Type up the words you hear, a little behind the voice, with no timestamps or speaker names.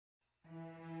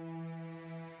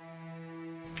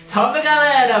Salve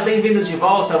galera, bem-vindos de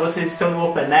volta, vocês estão no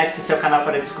Open Act, seu canal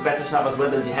para descoberta de novas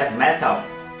bandas de heavy metal.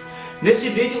 Neste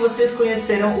vídeo vocês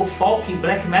conheceram o folk e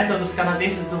black metal dos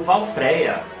canadenses do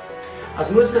Valfreya.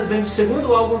 As músicas vêm do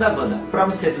segundo álbum da banda,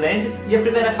 Promised Land, e a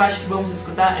primeira faixa que vamos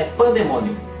escutar é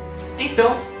Pandemonium.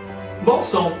 Então, bom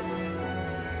som!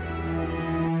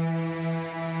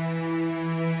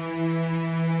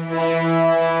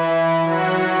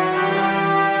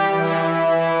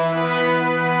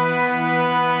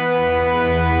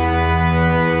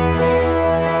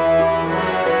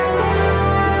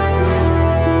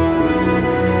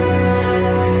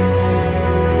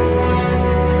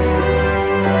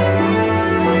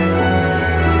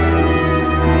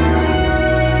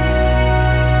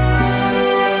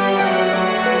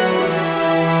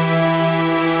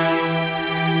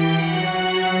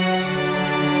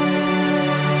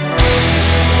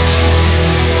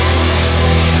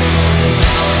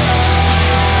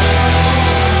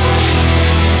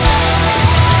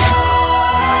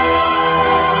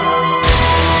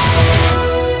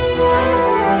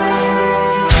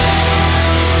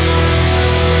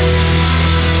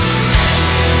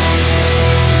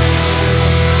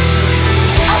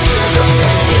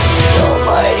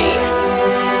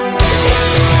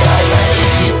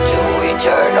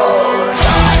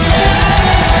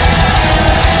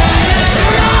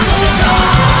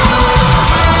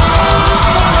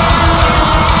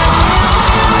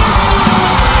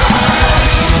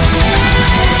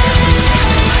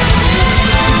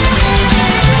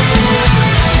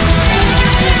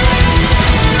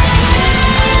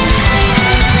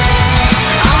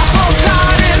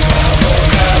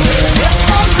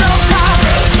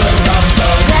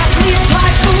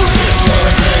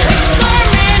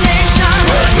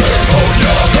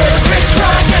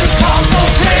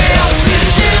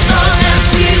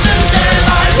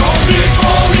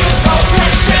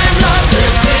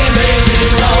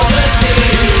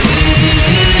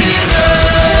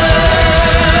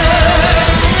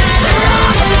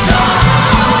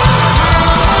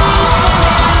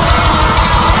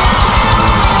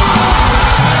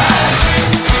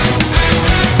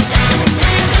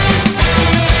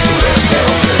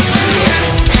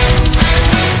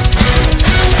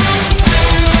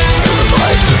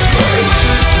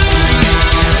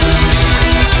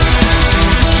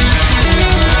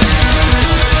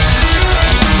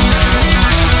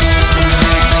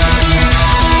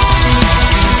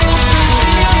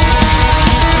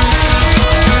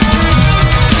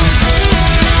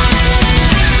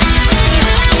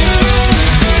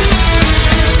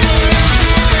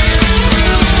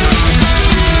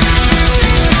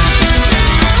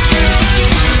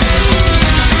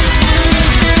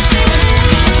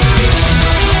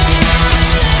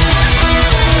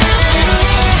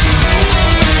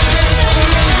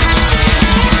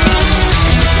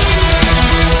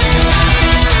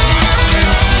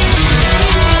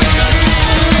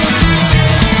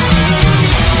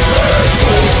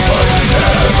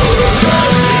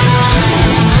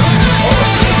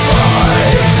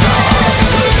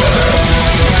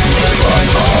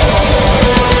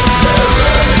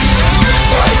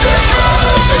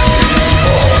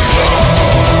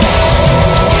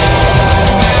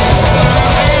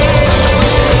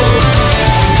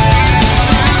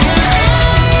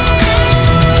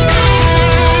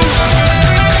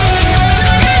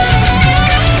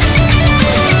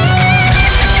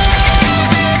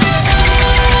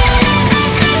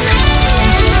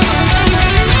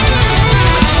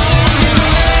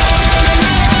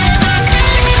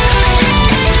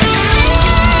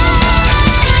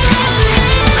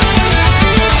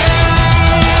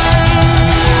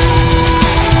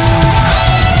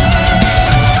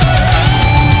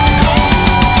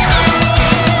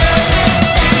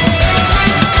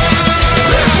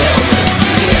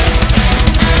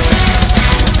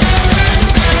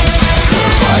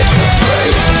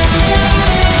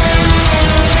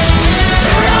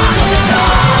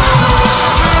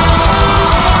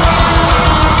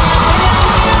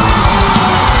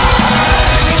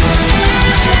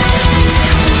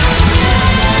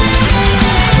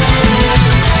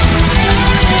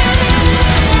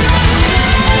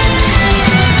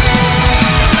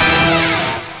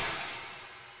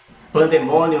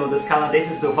 Pandemonium dos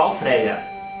canadenses do Valfreya.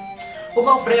 O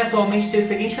Valfreya atualmente tem o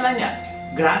seguinte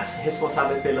line-up: Grazzt,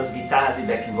 responsável pelas guitarras e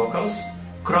backing vocals,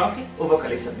 Crook, o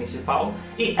vocalista principal,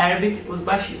 e Arbic, os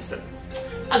baixistas.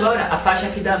 Agora, a faixa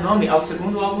que dá nome ao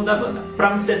segundo álbum da banda,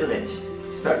 Promised Land.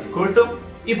 Espero que curtam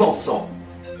e bom som!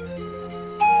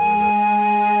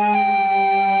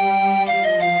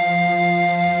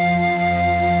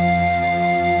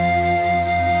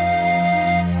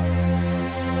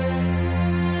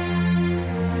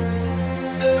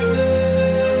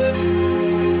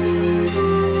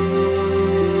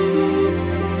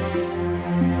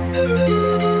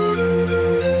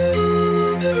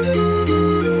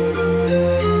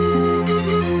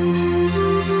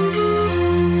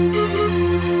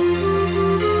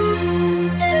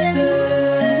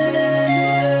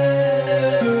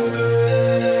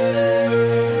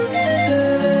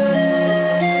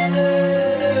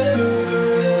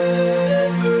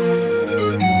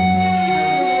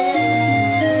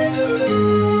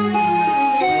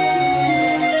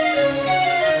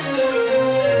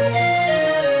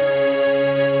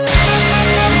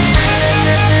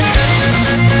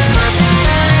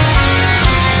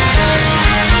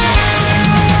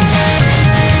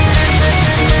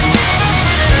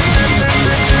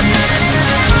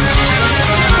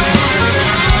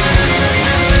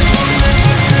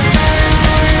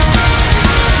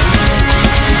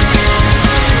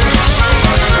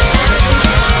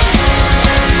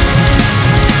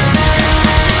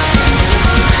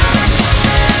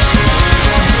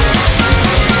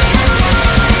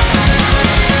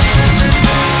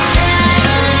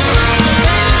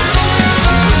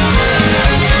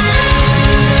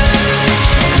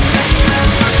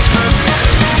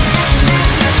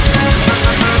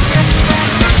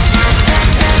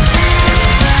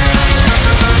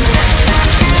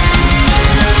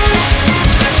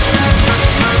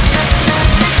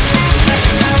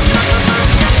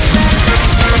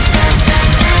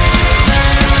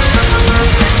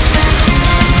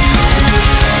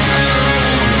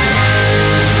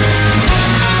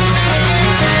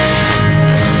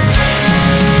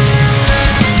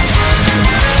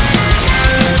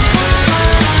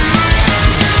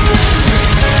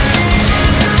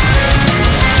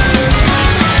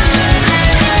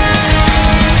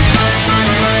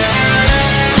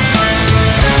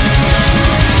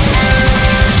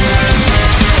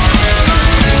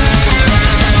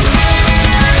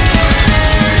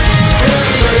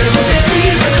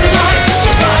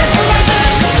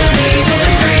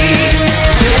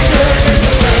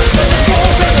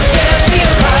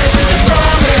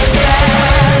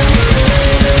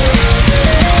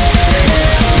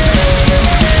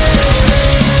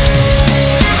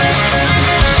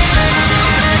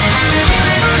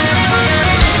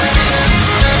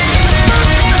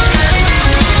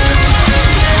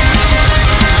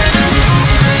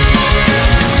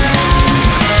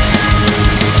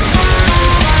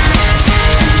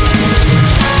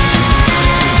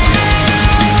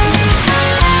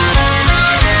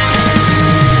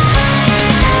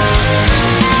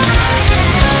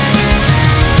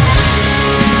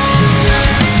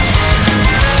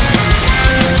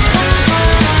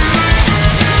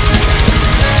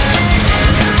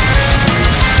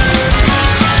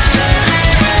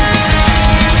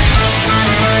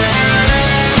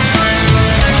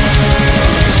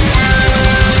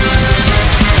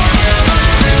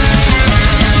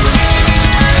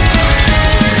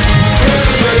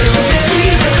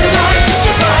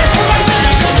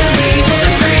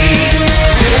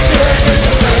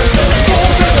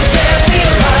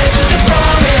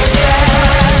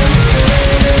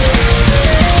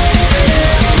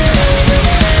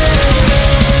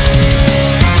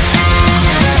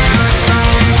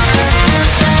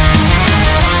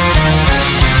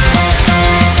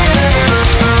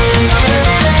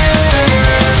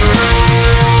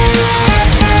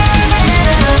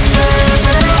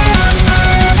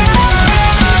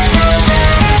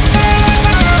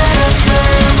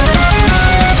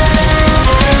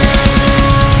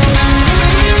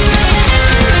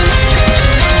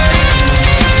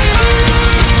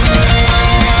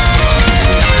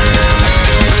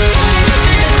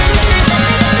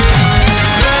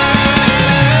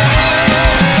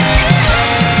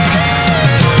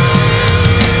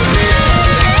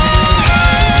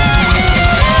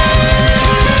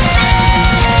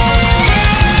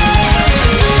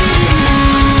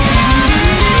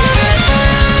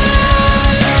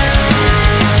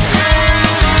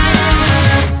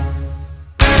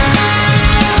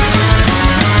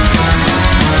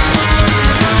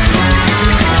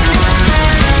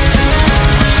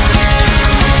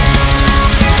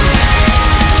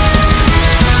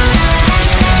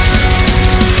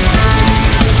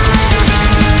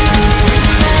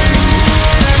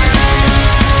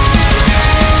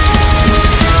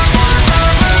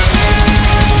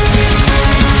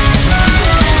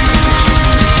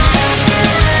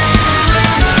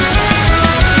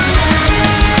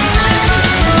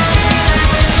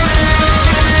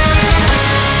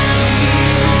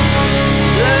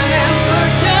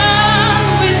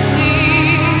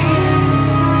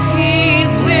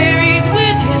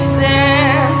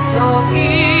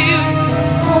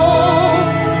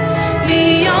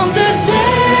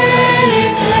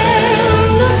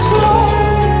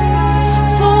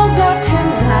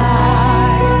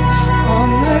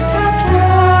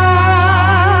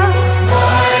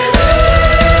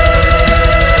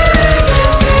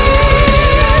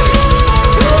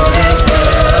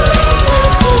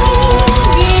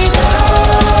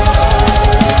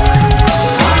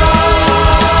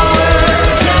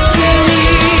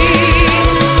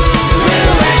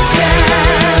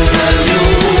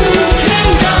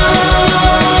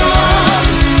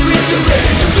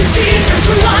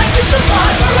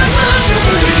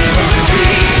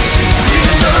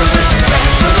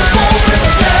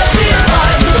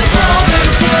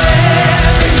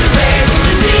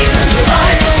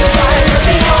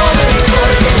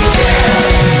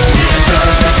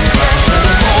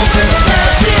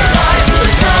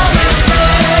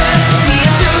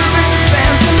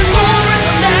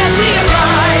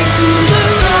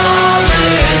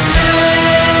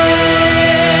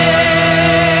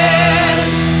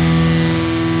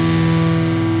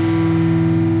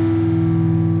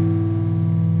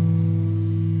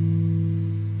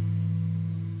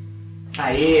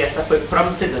 Aí, essa foi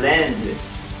Promised Land.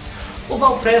 O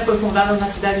Valfreya foi fundado na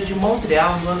cidade de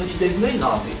Montreal no ano de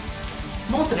 2009.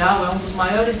 Montreal é um dos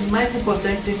maiores e mais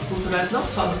importantes centros culturais não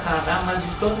só do Canadá, mas de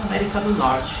toda a América do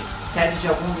Norte, sede de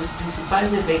alguns dos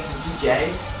principais eventos de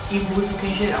jazz e música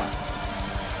em geral.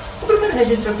 O primeiro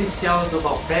registro oficial do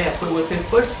Valfreya foi o EP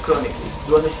First Chronicles,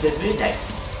 do ano de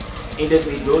 2010. Em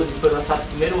 2012 foi lançado o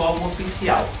primeiro álbum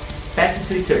oficial, Path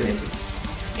to Eternity.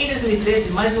 Em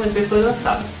 2013 mais um EP foi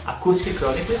lançado, Acoustic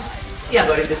Chronicles, e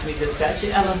agora em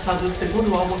 2017 é lançado o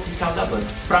segundo álbum oficial da banda,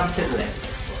 Promised Land.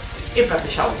 E para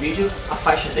fechar o vídeo, a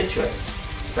faixa The Choice.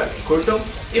 Espero que curtam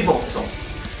e bom som!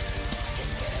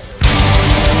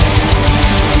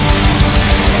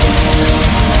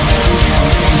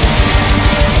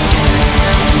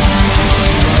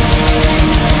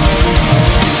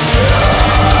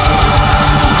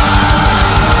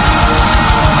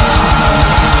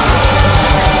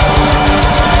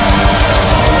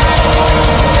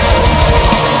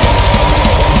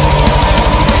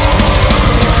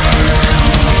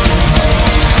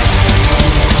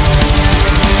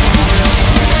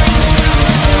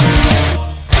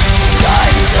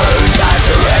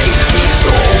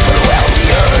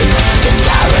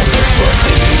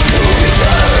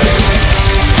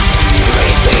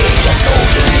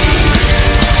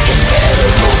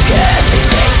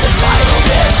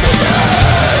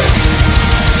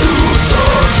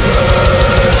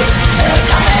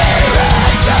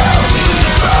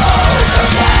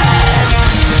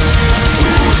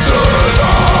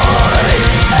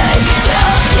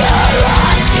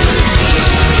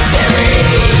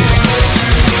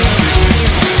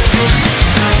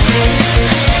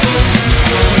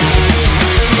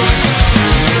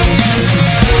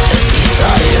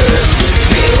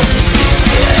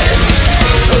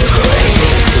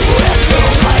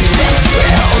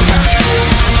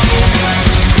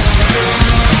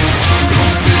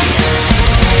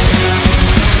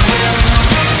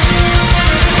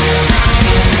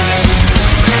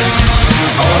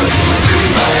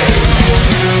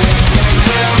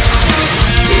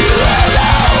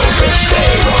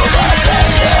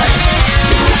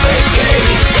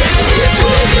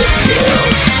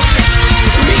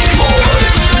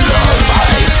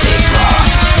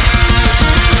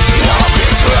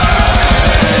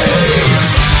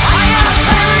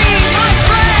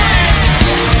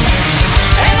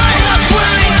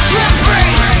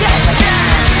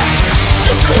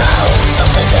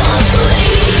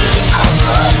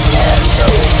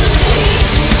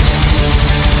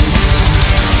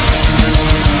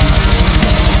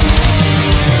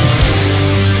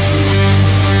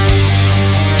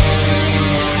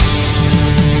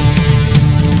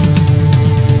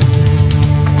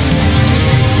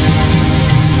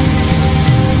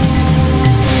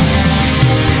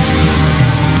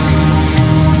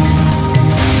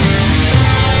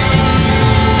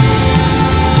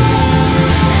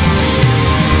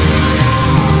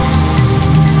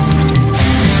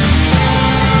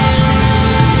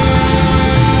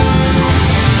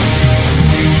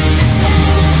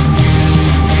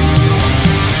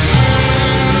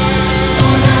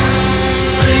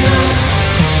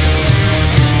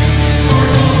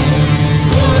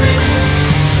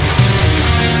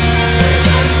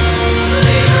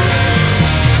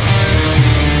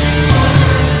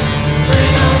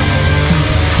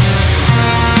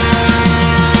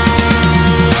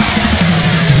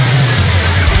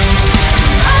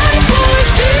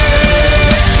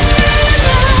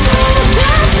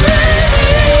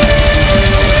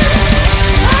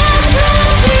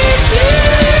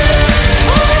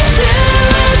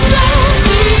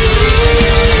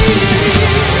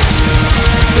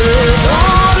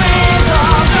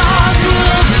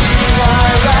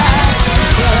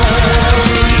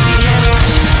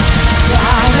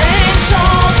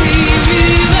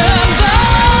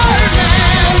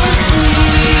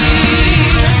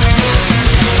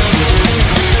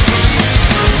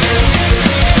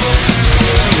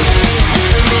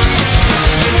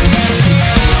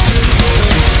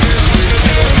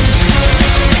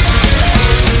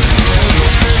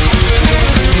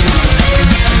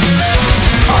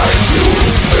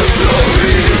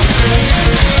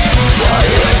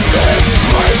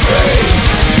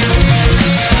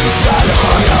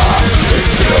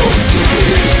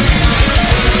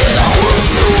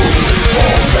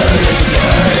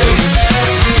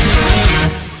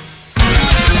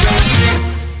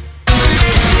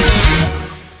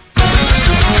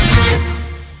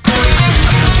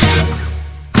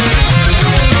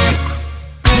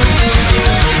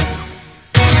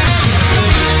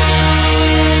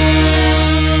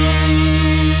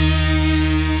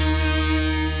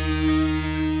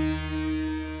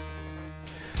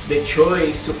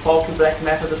 Choice, o folk black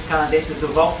metal dos canadenses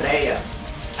do Valfreya.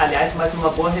 Aliás, mais uma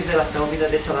boa revelação vinda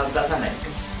desse lado das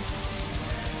Américas.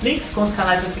 Links com os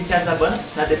canais oficiais da banda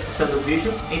na descrição do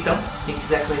vídeo, então quem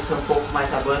quiser conhecer um pouco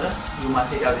mais a banda e o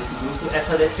material desse grupo é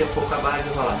só descer um pouco a barra de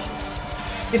rolagens.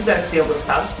 Espero que tenham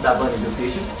gostado da banda e do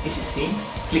vídeo, e se sim,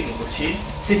 clique em curtir,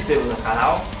 se inscreva no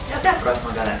canal e até a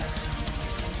próxima, galera!